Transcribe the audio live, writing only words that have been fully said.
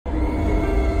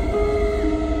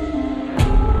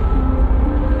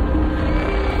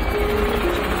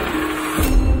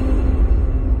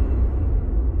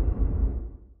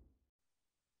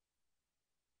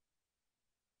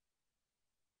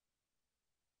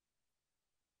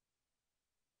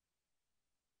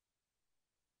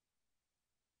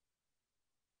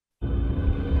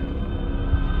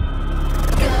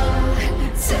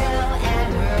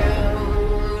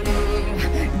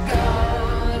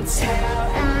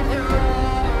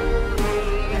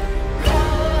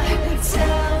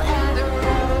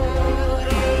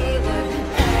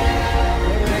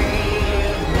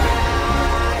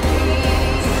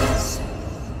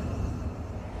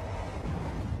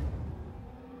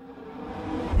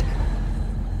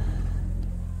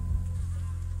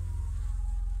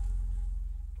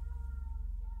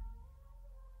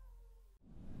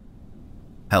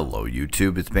Hello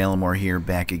YouTube, it's Balamore here,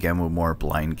 back again with more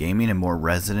Blind Gaming and more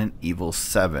Resident Evil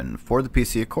 7 for the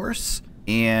PC of course.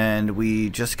 And we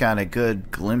just got a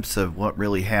good glimpse of what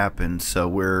really happened, so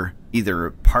we're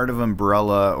either part of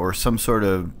Umbrella or some sort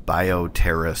of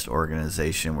bio-terrorist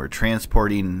organization. We're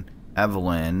transporting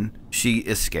Evelyn. She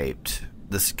escaped.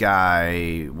 This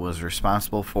guy was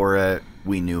responsible for it,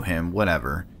 we knew him,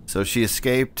 whatever. So she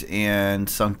escaped and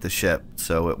sunk the ship.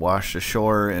 So it washed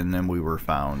ashore and then we were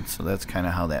found. So that's kind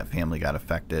of how that family got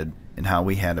affected and how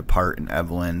we had a part in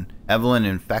Evelyn. Evelyn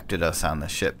infected us on the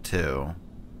ship too.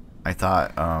 I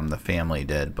thought the family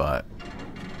did, but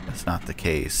that's not the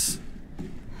case.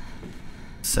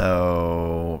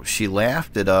 So she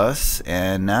laughed at us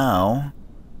and now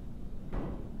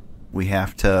we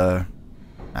have to,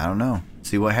 I don't know,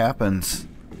 see what happens.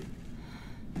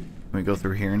 Can we go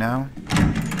through here now?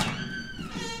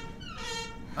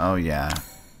 Oh yeah,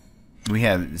 we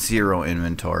have zero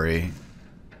inventory.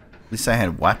 At least I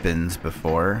had weapons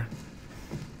before.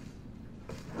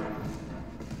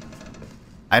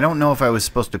 I don't know if I was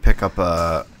supposed to pick up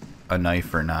a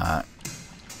knife or not.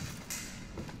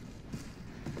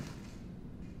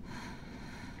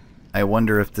 I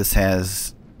wonder if this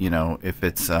has, you know, if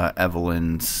it's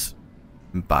Evelyn's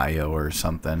bio or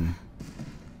something.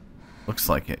 Looks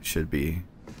like it should be.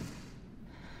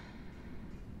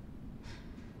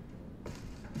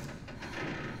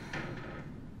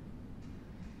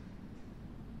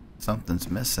 Something's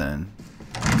missing.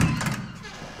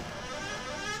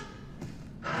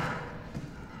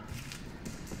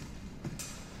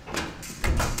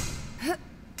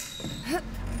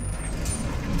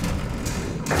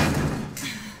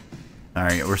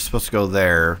 Alright, we're supposed to go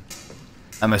there.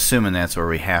 I'm assuming that's where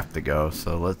we have to go,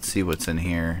 so let's see what's in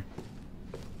here.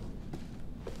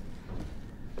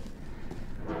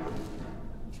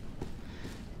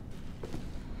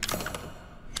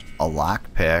 A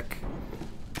lockpick.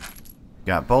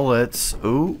 Got bullets.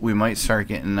 Ooh, we might start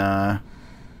getting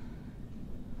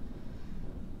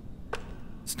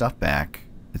stuff back.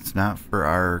 It's not for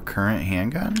our current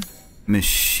handgun.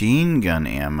 Machine gun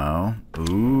ammo.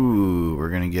 Ooh,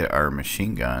 we're gonna get our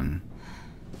machine gun.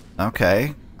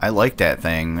 Okay, I like that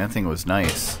thing. That thing was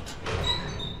nice.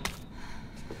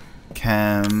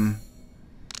 Chem.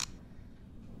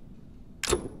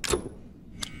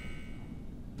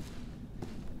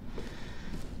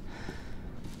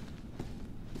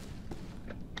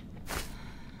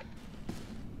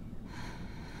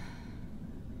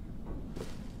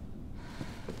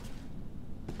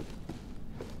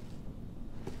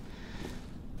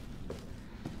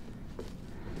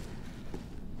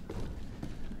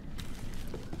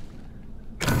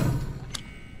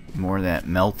 More of that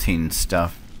melting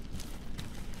stuff.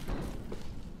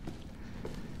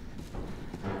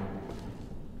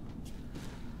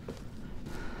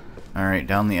 Alright,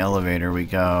 down the elevator we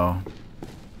go.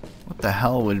 What the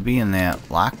hell would be in that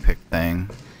lockpick thing?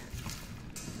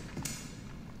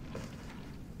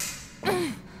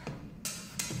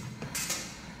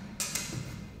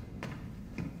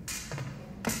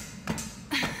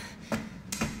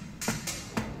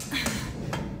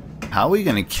 How are we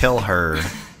gonna kill her?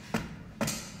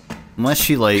 Unless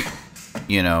she, like,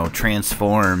 you know,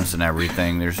 transforms and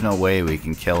everything, there's no way we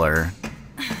can kill her.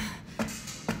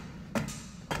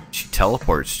 She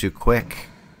teleports too quick.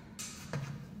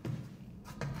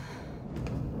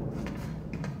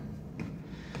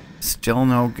 Still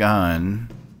no gun.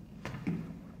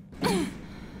 I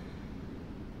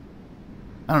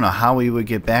don't know how we would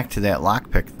get back to that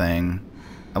lockpick thing.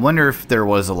 I wonder if there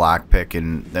was a lockpick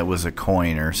and that was a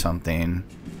coin or something.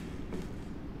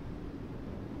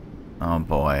 Oh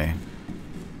boy.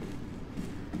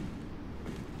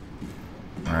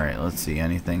 Alright, let's see.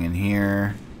 Anything in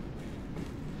here?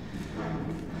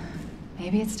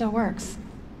 Maybe it still works.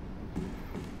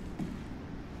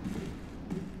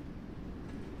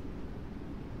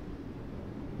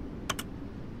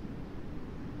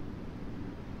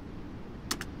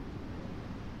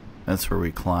 That's where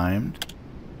we climbed.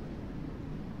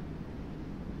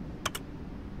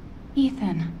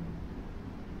 Ethan.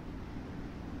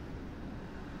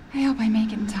 I hope I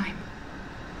make it in time.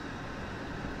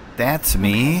 That's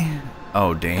me?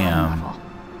 Oh, damn.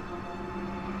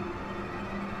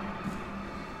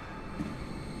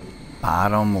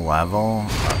 Bottom level?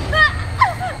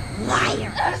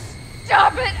 Liar!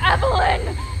 Stop it,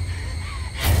 Evelyn!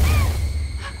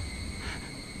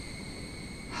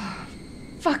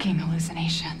 Fucking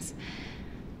hallucinations.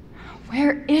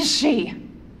 Where is she?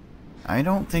 I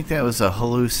don't think that was a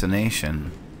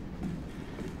hallucination.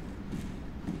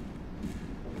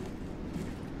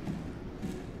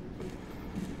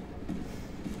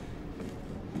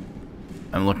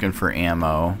 I'm looking for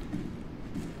ammo.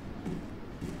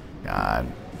 God.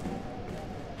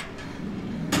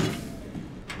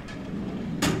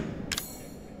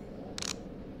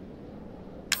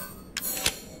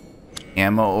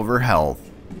 Ammo over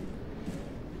health.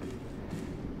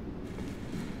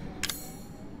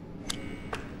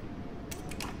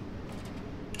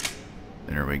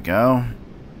 There we go.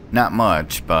 Not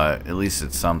much, but at least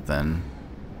it's something.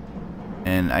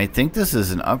 And I think this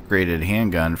is an upgraded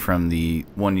handgun from the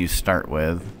one you start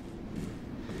with.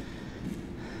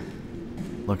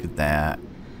 Look at that.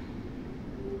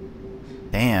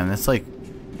 Damn, that's like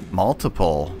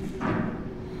multiple.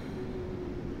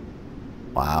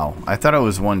 Wow. I thought it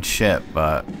was one ship,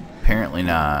 but apparently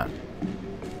not.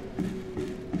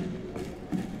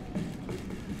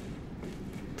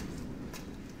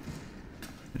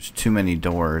 There's too many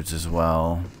doors as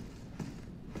well.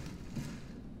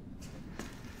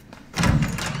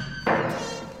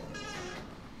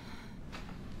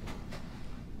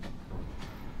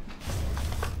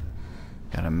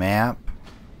 Got a map.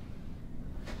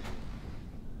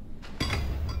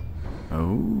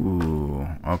 Ooh,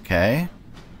 okay.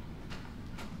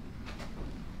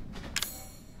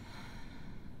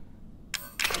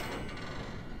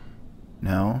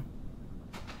 No.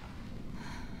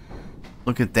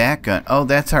 Look at that gun. Oh,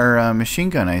 that's our machine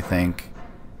gun, I think.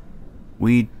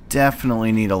 We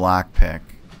definitely need a lockpick.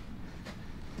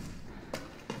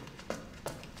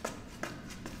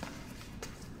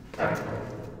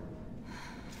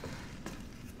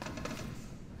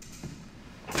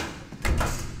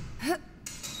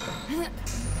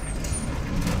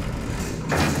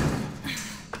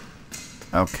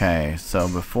 Okay, so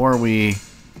before we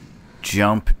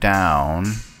jump down,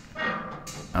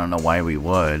 I don't know why we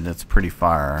would. That's pretty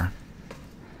far.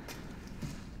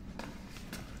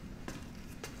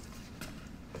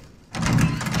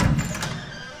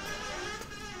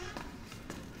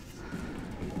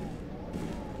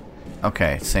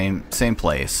 Okay, same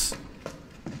place.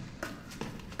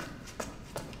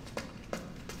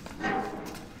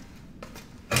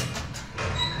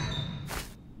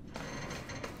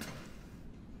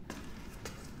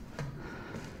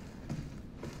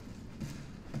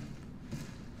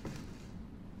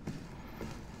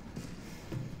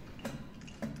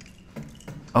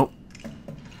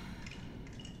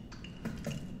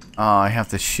 Oh, I have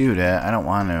to shoot it. I don't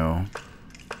want to.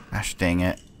 Gosh dang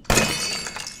it.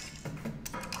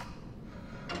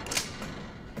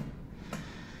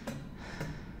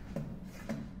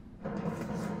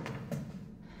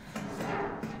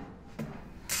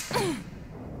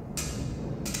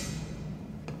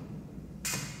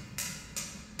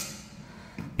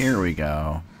 Here we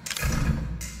go.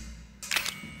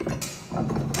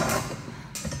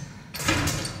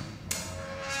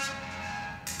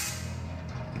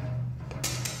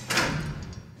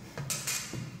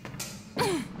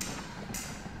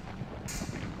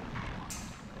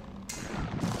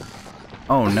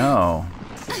 Oh no.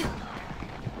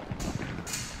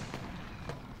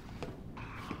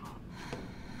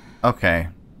 Okay,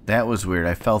 that was weird.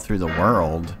 I fell through the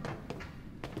world.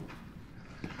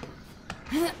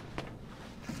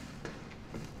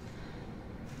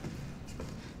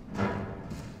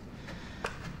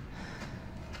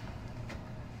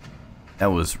 That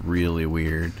was really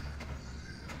weird.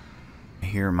 I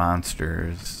hear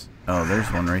monsters. Oh,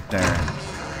 there's one right there.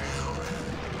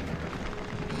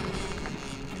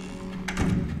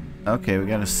 Okay, we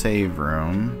got a save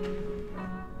room.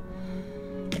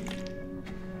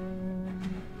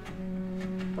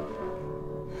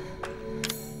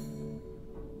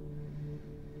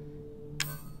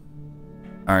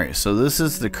 Alright, so this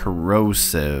is the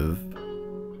corrosive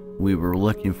we were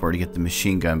looking for to get the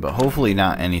machine gun, but hopefully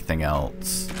not anything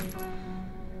else.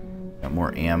 Got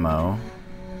more ammo.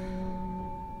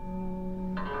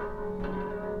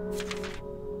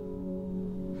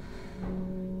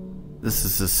 This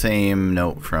is the same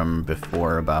note from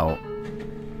before about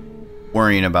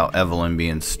worrying about Evelyn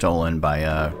being stolen by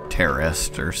a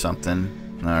terrorist or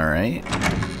something. Alright.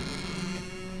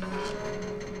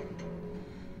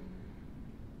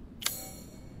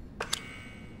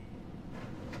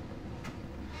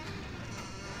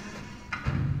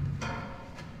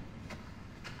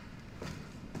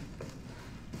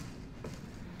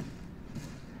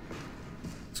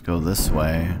 Let's go this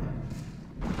way.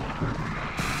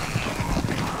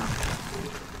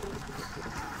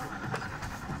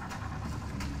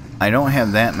 I don't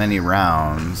have that many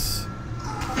rounds.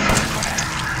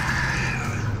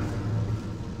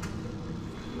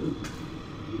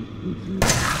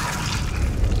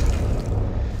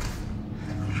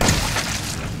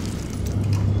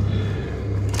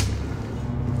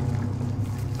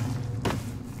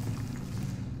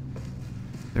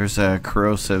 There's a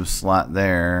corrosive slot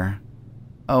there.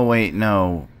 Oh wait,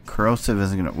 no. Corrosive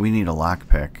isn't gonna... We need a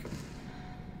lockpick.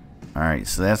 Alright,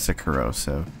 so that's a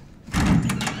corrosive.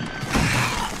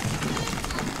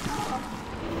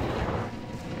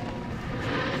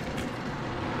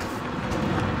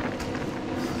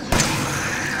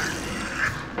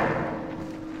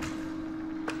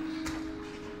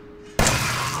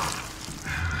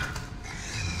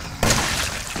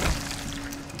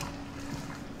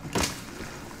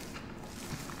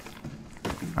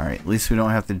 Alright, at least we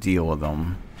don't have to deal with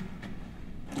them.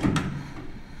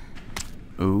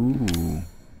 Ooh.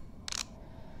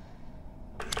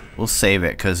 We'll save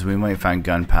it, because we might find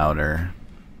gunpowder.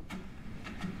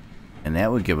 And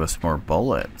that would give us more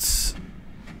bullets.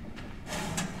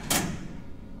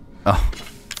 Oh.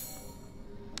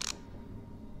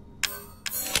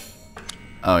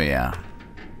 Oh, yeah.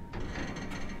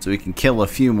 So we can kill a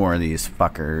few more of these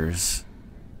fuckers.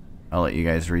 I'll let you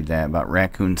guys read that about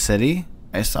Raccoon City,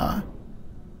 I saw.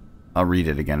 I'll read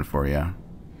it again for you.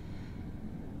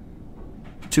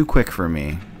 Too quick for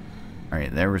me.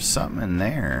 Alright, there was something in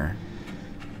there.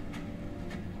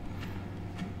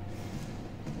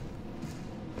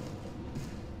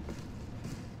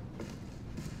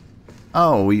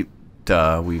 Oh, we've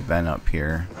been up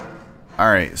here.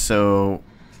 Alright, so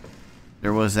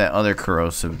there was that other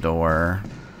corrosive door.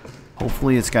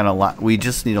 Hopefully it's got a lock. We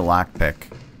just need a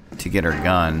lockpick to get our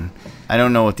gun. I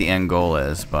don't know what the end goal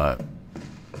is, but...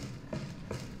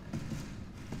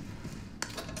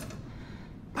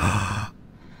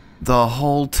 The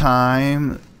whole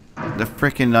time, the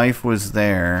frickin' knife was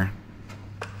there.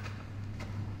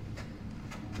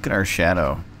 Look at our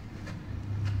shadow.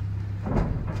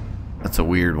 That's a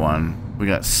weird one. We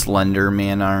got Slender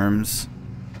Man arms.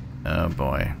 Oh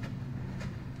boy.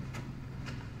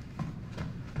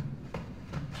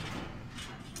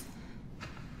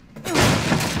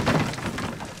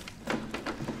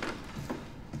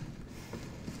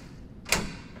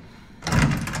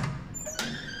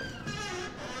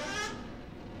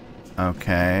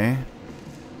 Okay.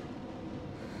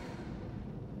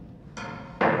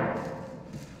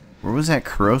 Where was that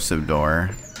corrosive door?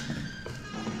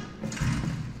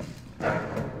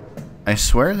 I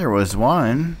swear there was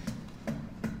one.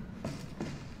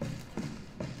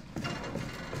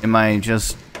 Am I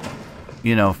just,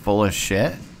 you know, full of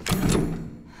shit?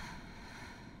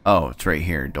 Oh, it's right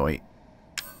here, doit.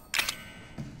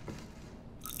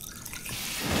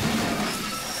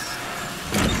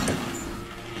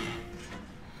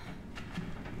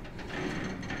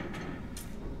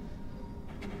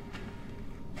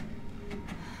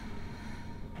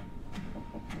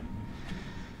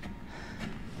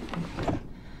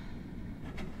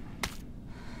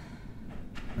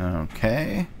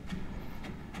 Okay.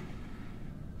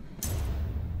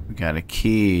 We got a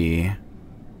key.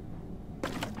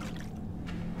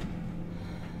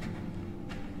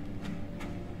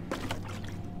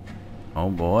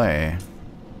 Oh boy.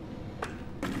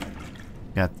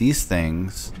 Got these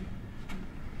things.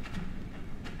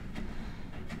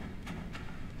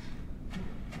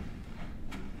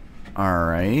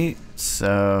 Alright,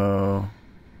 so...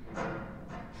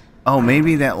 Oh,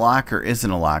 maybe that locker isn't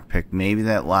a lockpick. Maybe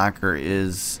that locker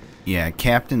is... Yeah,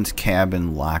 Captain's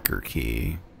Cabin locker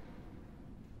key.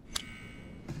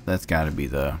 That's gotta be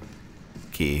the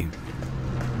key.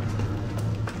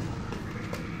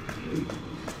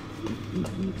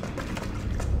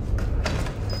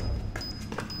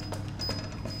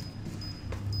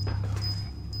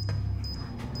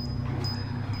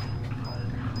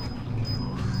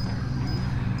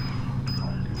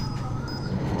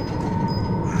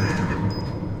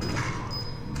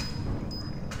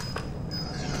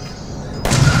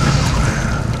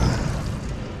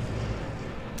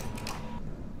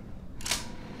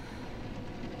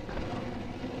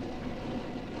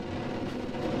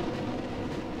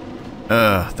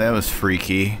 Ugh, that was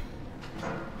freaky.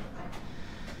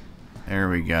 There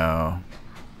we go.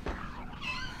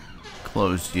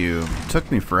 Closed you. Took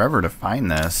me forever to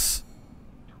find this.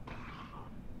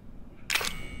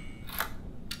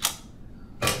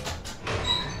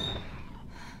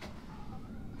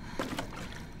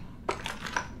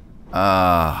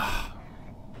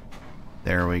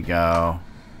 There we go.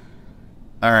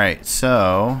 Alright,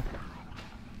 so...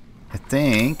 I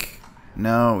think...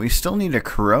 No, we still need a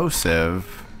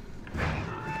corrosive.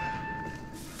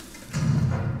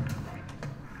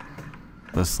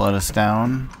 This let us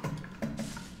down.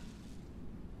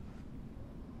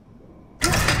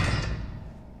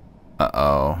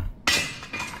 Uh-oh.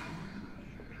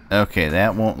 Okay,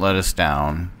 that won't let us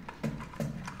down.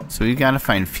 So we gotta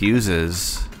find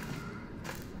fuses.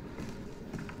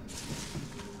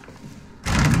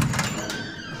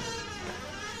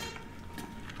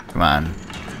 Come on.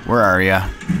 Where are ya?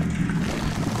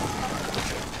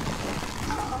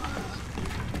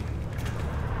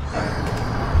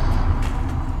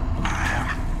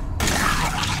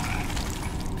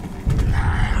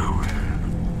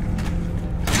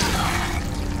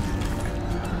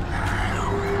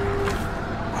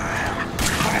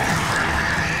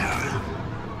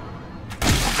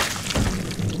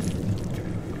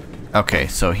 Okay,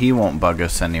 so he won't bug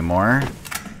us anymore.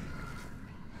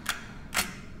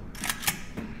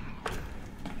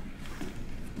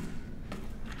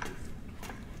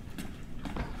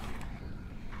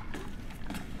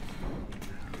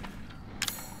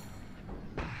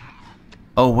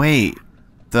 Oh wait,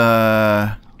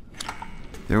 there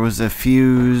was a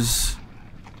fuse.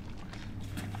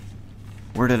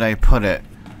 Where did I put it?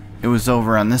 It was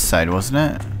over on this side, wasn't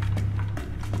it?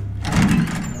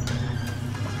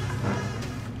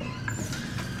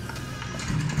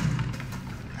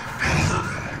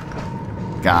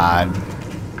 God.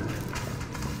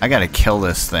 I gotta kill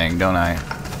this thing, don't I?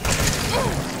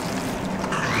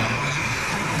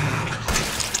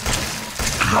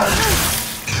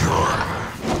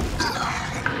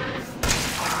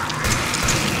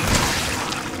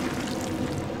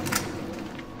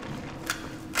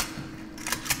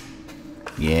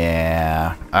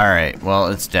 Yeah. Alright, well,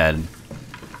 it's dead.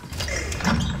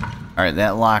 Alright,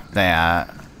 that locked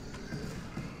that.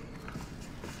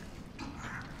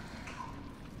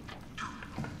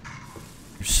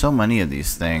 There's so many of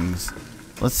these things.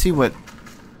 Let's see what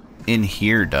in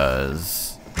here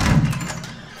does.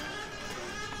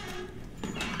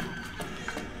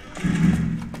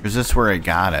 Or is this where I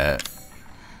got it?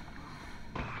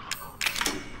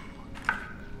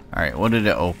 Alright, what did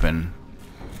it open?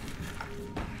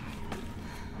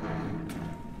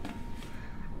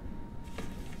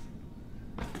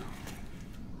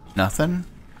 Nothing?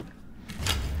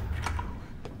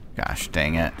 Gosh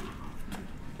dang it.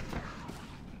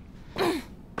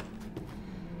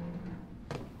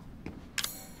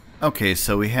 Okay,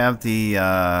 so we have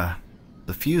the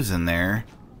fuse in there.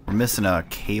 We're missing a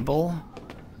cable.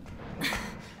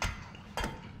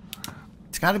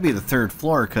 It's got to be the third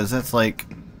floor because that's like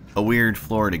a weird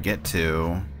floor to get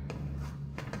to.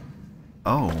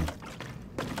 Oh.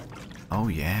 Oh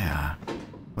yeah.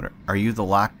 What are you the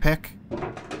lockpick?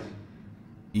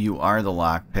 You are the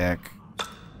lockpick.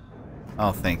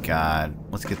 Oh, thank God.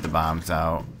 Let's get the bombs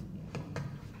out.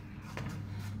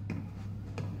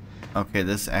 Okay,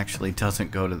 this actually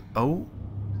doesn't go to... Oh!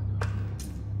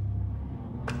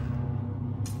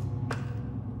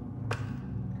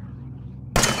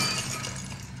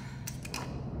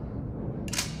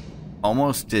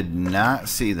 Almost did not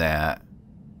see that.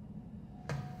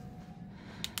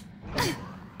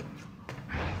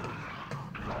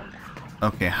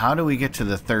 Okay, how do we get to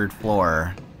the third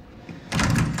floor?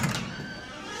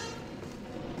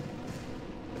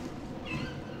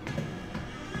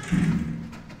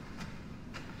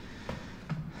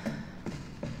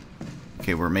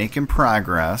 Okay, we're making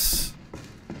progress.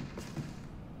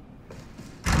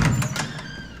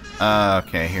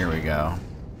 Okay, here we go.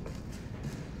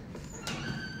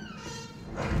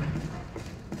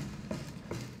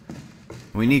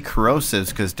 We need corrosives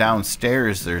because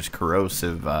downstairs there's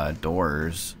corrosive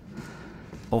doors.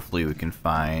 Hopefully we can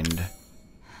find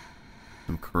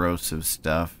some corrosive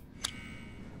stuff.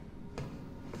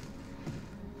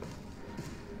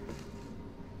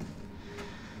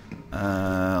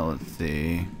 Let's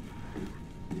see.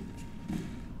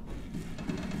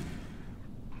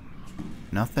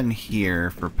 Nothing here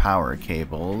for power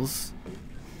cables.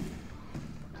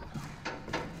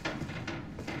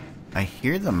 I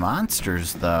hear the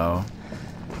monsters, though.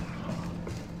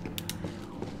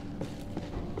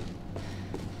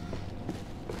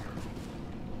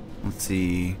 Let's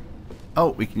see.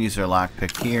 Oh, we can use our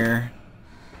lockpick here.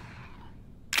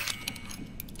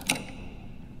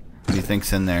 What do you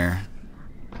think's in there?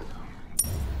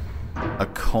 A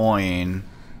coin.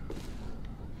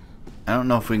 I don't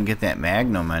know if we can get that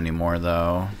magnum anymore,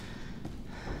 though.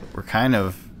 We're kind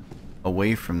of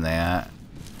away from that.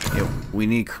 Yeah, we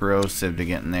need corrosive to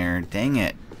get in there. Dang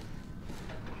it.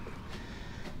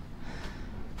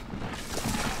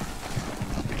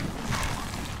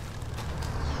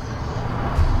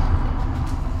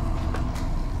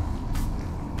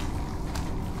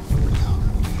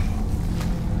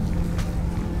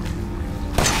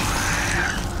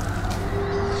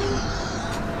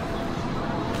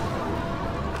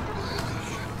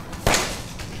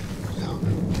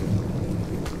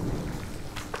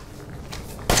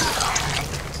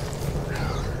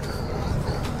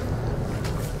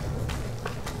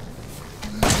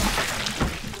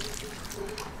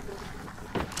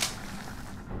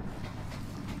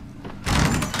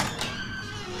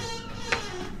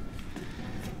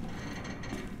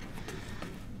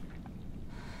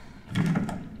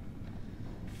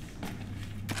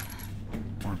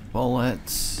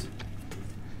 bullets.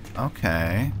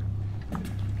 Okay.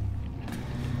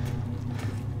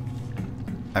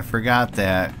 I forgot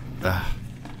that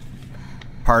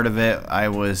part of it I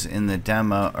was in the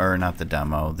demo, or not the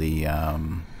demo, the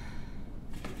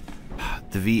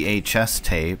VHS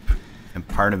tape, and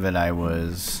part of it I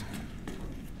was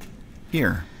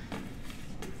here.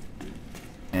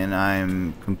 And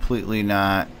I'm completely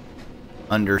not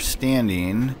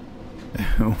understanding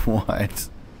what's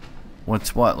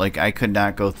what. Like, I could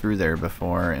not go through there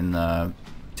before in the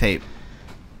tape.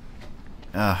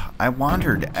 I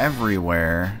wandered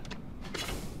everywhere.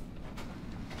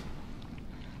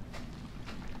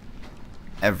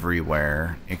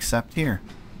 Everywhere except here.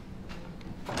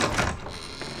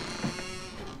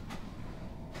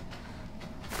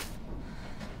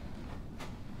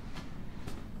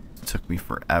 It took me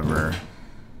forever.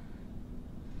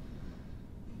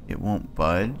 It won't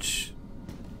budge.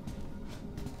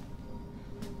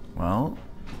 Well,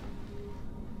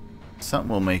 something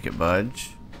will make it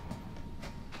budge.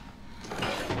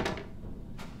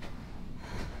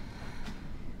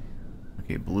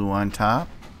 Okay, blue on top.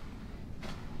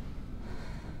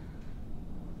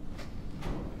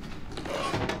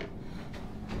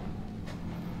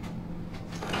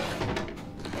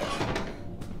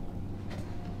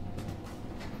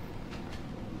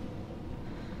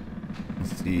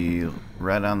 Let's see,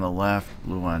 red on the left,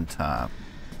 blue on top.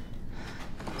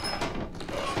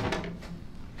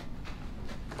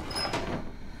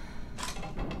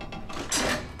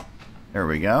 There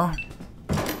we go.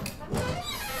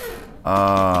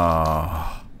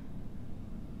 Oh,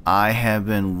 I have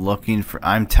been looking for,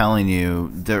 I'm telling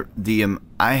you,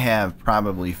 I have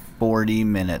probably 40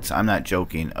 minutes, I'm not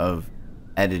joking, of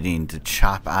editing to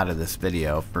chop out of this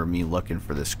video for me looking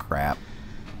for this crap.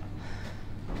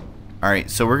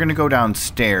 Alright, so we're gonna go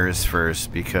downstairs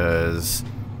first because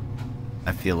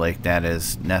I feel like that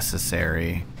is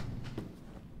necessary.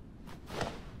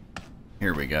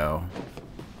 Here we go.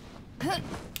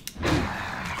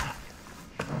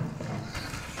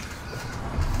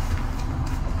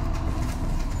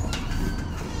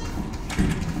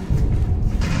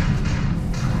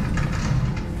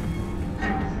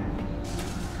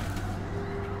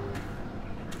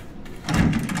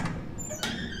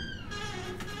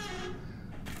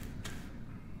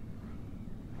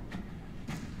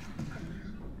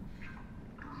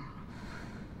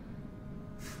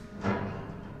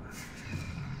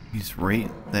 He's right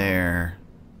there.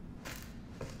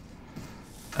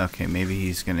 Okay, maybe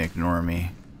he's gonna ignore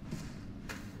me.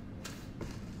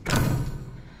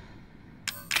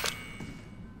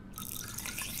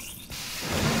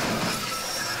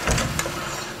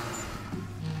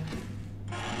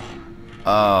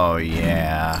 Oh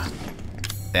yeah,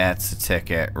 that's a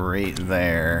ticket right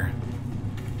there.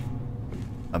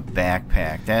 A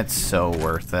backpack, that's so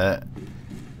worth it.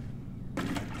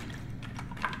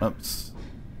 Oops.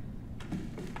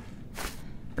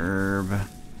 Herb.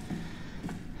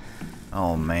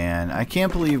 Oh man, I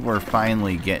can't believe we're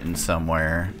finally getting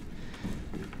somewhere.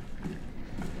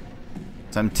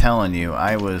 So I'm telling you,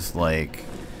 I was like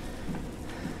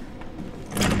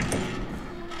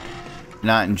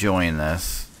not enjoying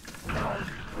this.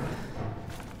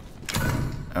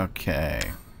 Okay.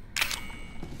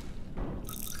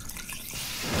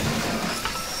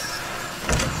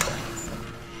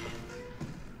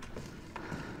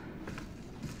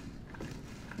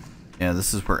 Yeah,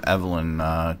 this is where Evelyn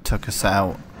took us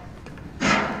out.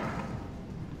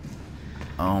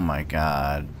 Oh my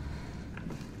god.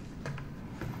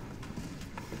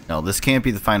 No, this can't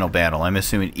be the final battle. I'm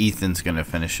assuming Ethan's gonna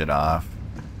finish it off.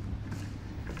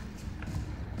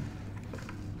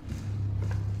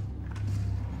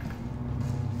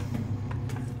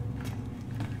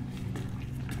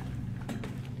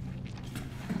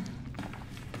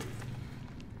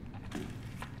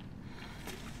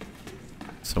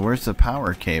 So where's the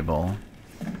power cable?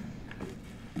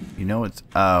 You know it's...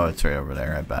 Oh, it's right over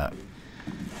there, I bet.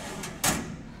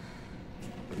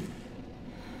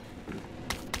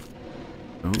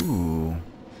 Ooh.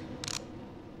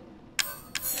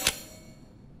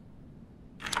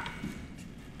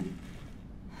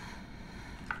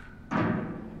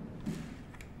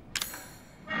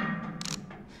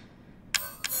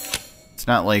 It's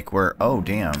not like we're... Oh,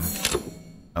 damn.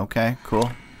 Okay, cool.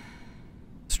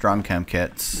 Strong chem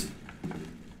kits.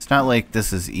 It's not like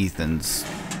this is Ethan's.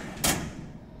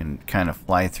 Can kind of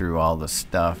fly through all the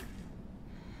stuff.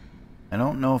 I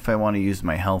don't know if I want to use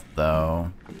my health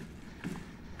though.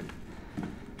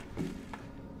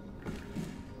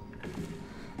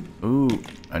 Ooh,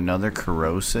 another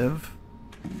corrosive.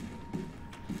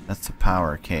 That's the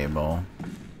power cable.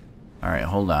 Alright,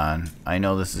 hold on. I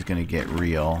know this is gonna get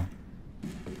real.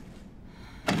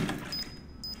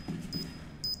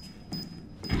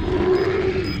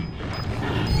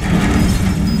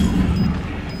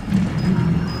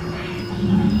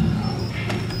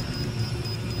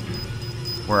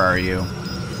 Where are you?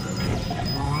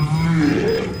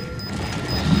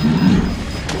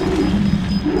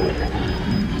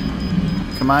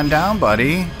 Come on down,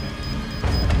 buddy.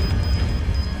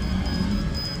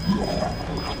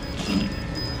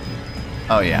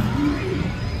 Oh, yeah.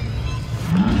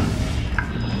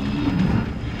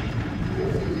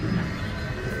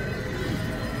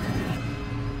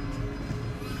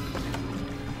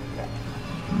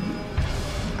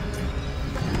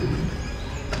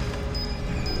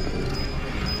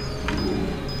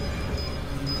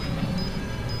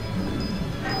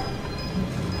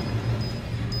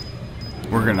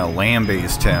 We're gonna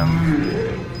lambaste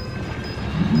him.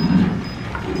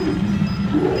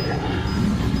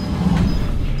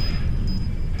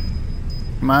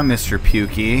 Come on, Mr.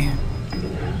 Pukey.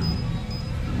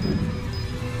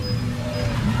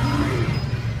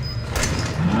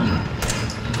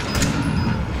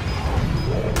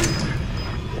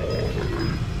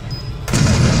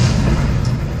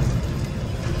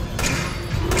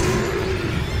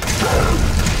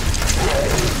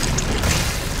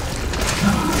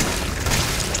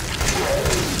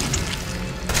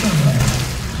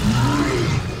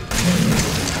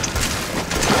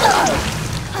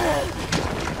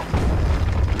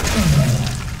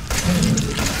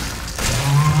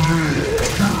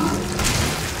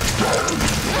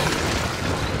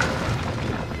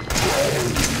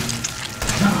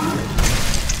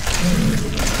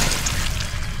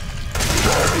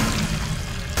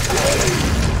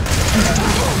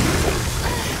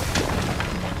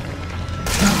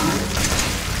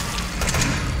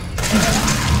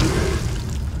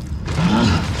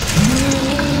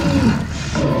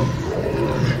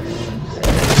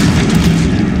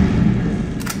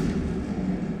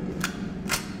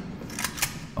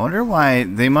 I wonder why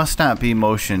they must not be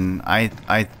motion. I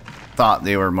thought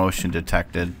they were motion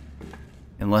detected.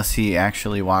 Unless he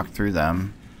actually walked through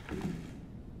them.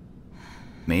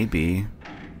 Maybe.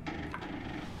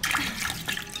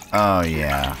 Oh,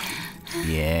 yeah.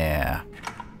 Yeah.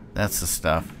 That's the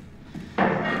stuff.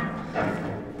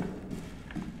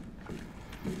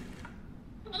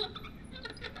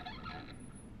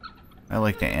 I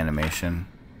like the animation.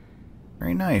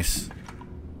 Very nice.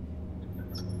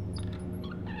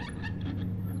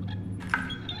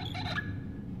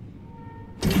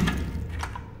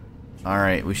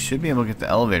 Alright, we should be able to get the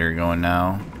elevator going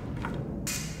now.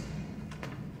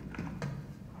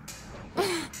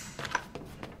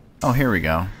 Oh, here we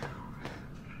go.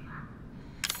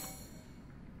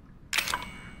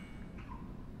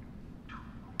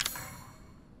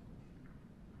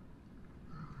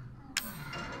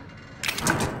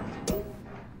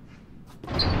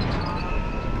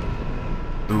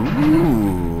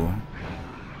 Ooh.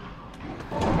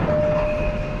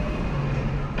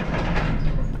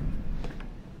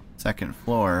 Second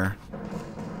floor.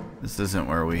 This isn't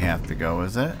where we have to go,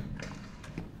 is it?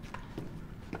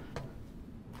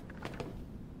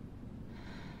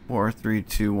 Four, three,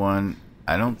 two, one.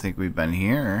 I don't think we've been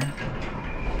here.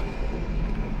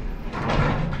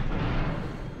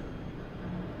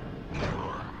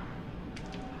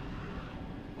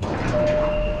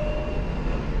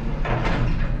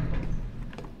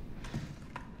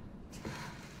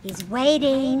 He's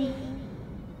waiting.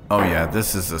 Oh yeah,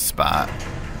 this is the spot.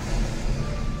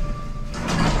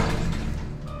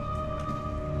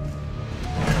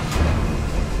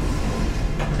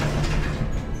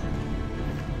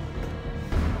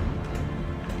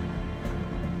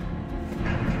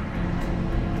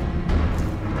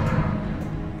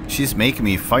 She's making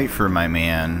me fight for my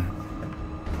man.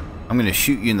 I'm gonna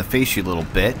shoot you in the face, you little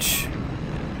bitch.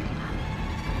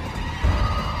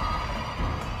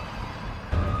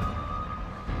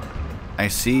 I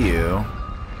see you.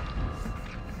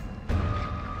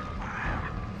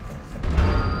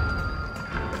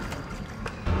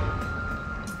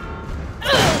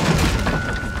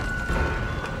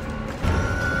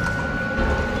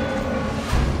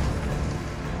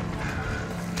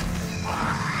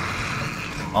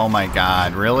 Oh my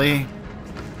God, really?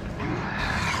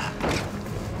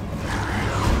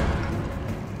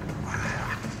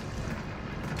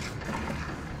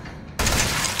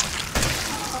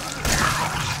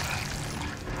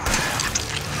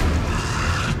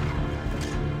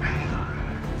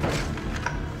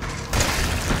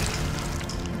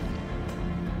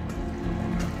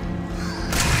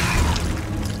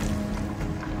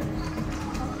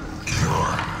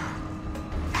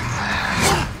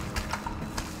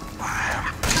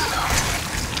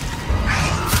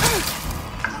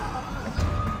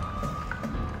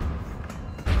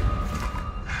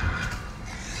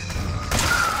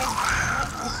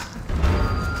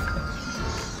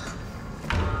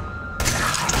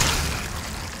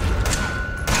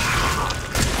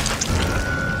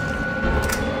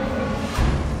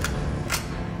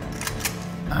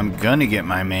 I'm gonna get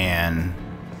my man.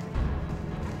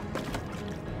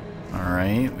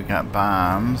 Alright, we got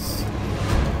bombs.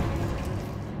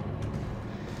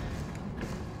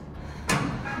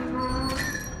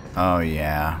 Oh,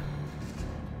 yeah.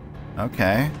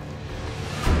 Okay.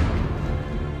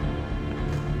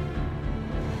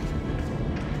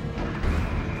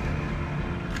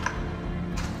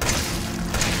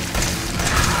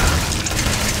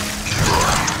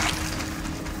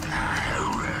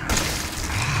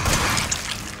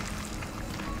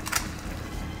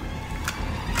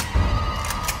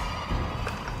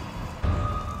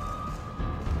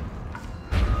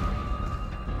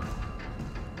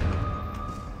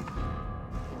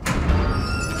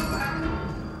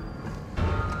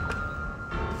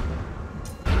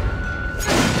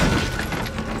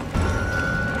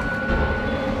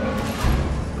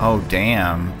 Oh,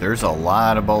 damn. There's a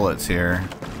lot of bullets here.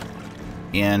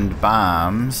 And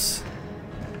bombs.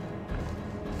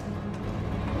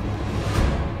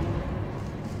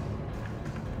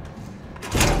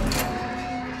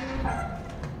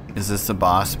 Is this a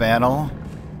boss battle?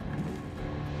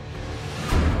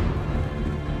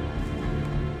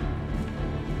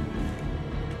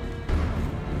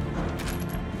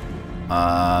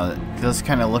 It does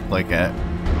kind of look like it.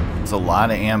 It's a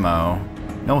lot of ammo.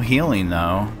 No healing,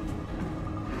 though.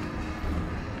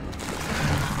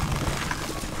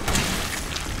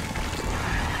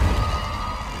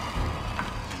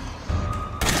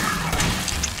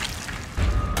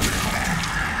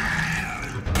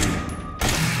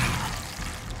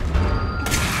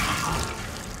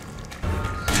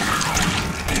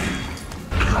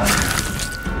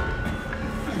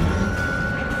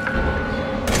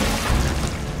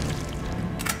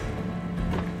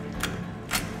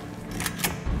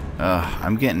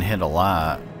 I'm getting hit a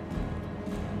lot.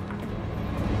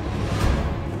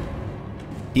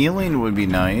 Healing would be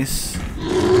nice.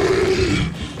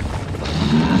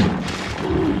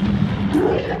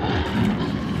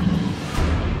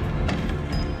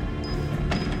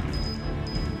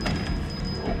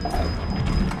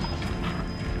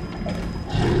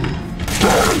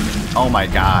 Oh my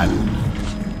god.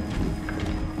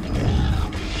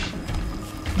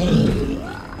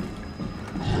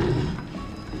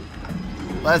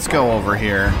 Let's go over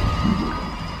here.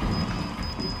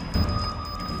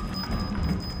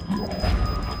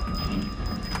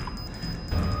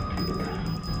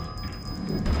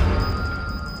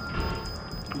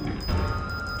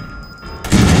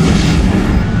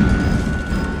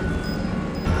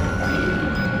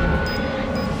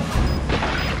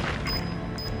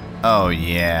 Oh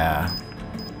yeah.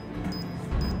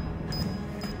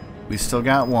 We still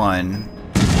got one.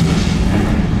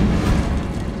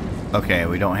 Okay,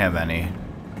 we don't have any.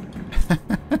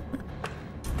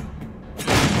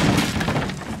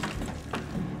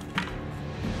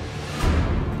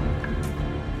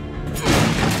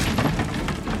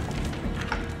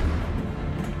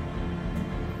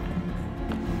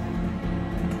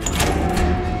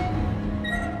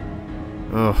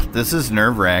 Ugh, this is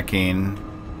nerve-wracking.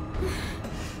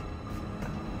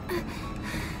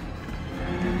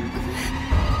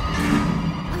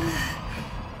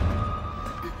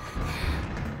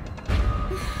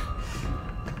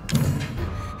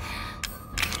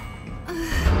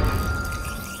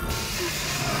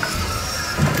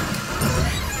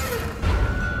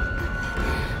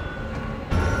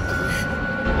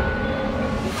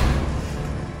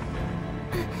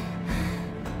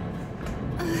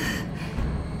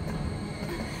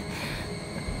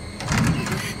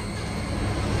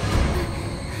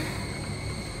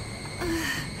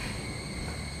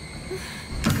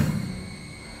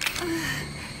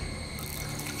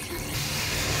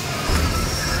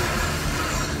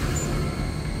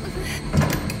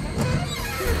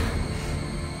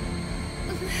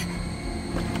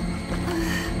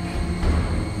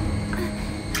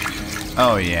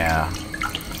 Oh yeah.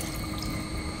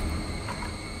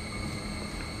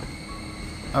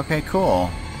 Okay, cool.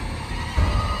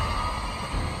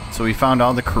 So we found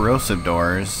all the corrosive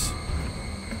doors.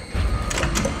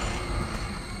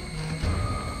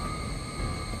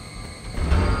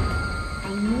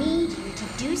 I need you to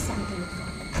do something for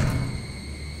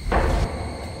me.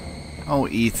 Oh,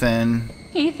 Ethan.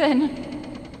 Ethan.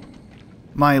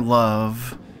 My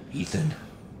love. Ethan?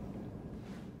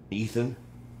 Ethan?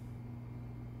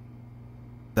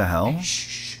 The hell?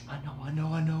 Shh. I know.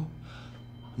 I'm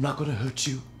not gonna hurt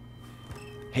you.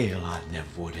 Hell, I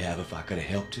never would have if I could have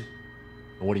helped you.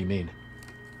 What do you mean?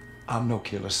 I'm no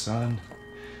killer, son.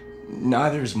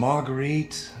 Neither is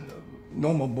Marguerite,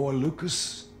 nor my boy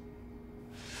Lucas,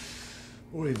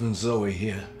 or even Zoe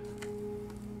here.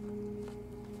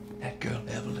 That girl,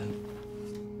 Evelyn.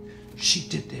 She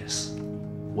did this.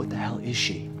 What the hell is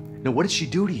she? No, what did she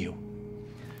do to you?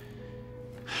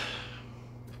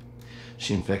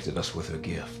 She infected us with her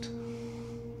gift.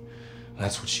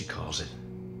 That's what she calls it.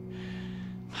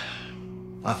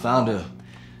 I found her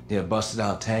near a busted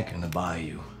out tank in the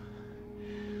bayou.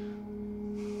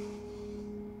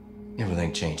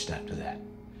 Everything changed after that.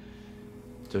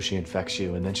 So she infects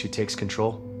you and then she takes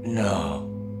control? No.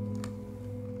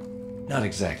 Not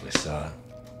exactly, son.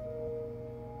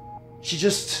 She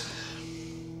just...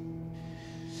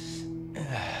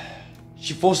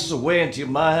 She forces her way into your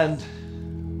mind,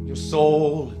 your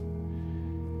soul.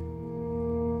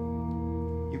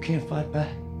 You can't fight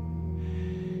back.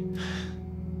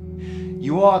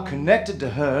 You are connected to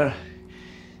her,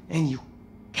 and you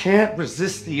can't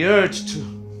resist the urge to...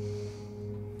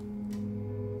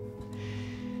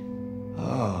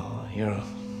 Oh, you're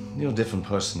a different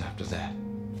person after that.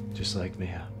 Just like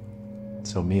Mia.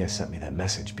 So Mia sent me that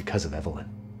message because of Evelyn.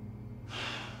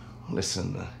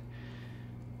 Listen,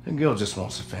 the girl just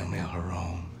wants a family of her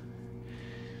own.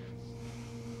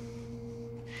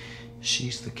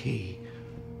 She's the key,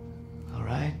 all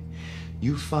right?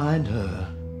 You find her,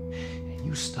 and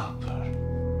you stop her.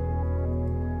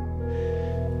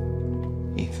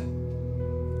 Ethan,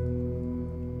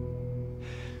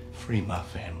 free my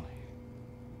family.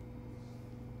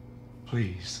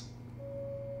 Please.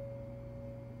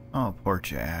 Oh, poor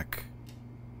Jack.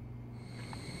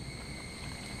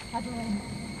 Evelyn,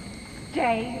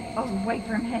 stay away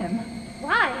from him.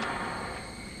 Why?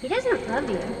 He doesn't love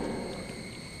you.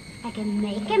 I can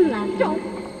make him love you.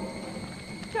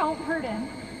 Don't hurt him.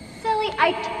 Silly,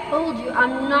 I told you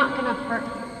I'm not gonna hurt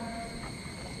him.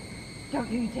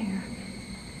 Don't you dare.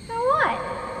 So what?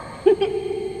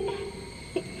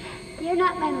 You're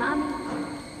not my mommy.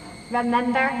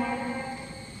 Remember?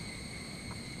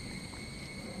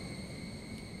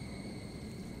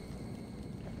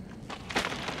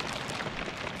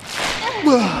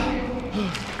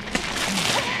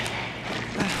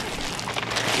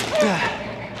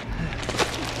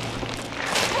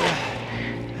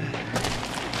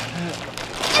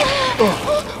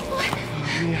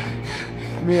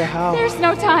 Mia, how? There's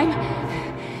no time.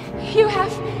 You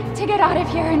have to get out of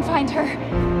here and find her.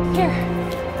 Here,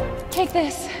 take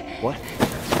this. What?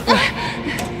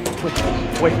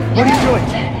 Wait, what are you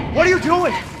doing? What are you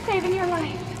doing? Saving your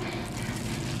life.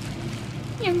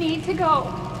 You need to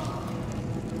go.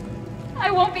 I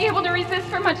won't be able to resist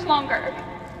for much longer.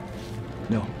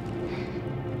 No,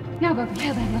 Now go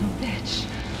kill that little bitch.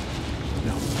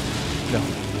 no.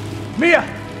 Mia!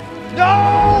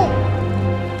 No!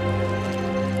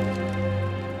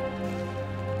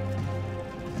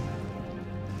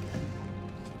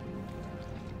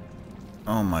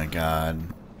 Oh my god.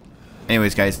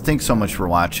 Anyways, guys, thanks so much for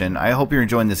watching. I hope you're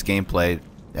enjoying this gameplay.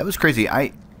 That was crazy.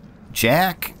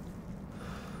 Jack,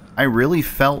 I really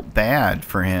felt bad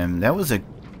for him. That was a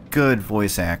good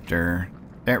voice actor.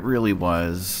 That really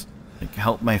was. Like,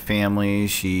 help my family.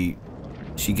 She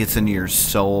gets into your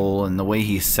soul, and the way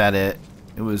he said it,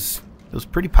 it was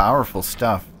pretty powerful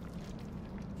stuff.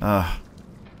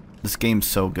 This game's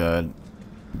so good.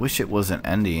 Wish it wasn't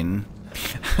ending.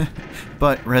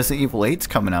 But Resident Evil 8's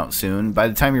coming out soon. By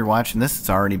the time you're watching this, it's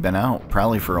already been out,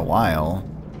 probably for a while.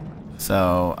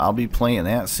 So I'll be playing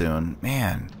that soon.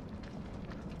 Man.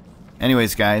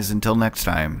 Anyways, guys, until next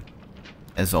time,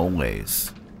 as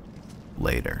always,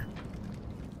 later.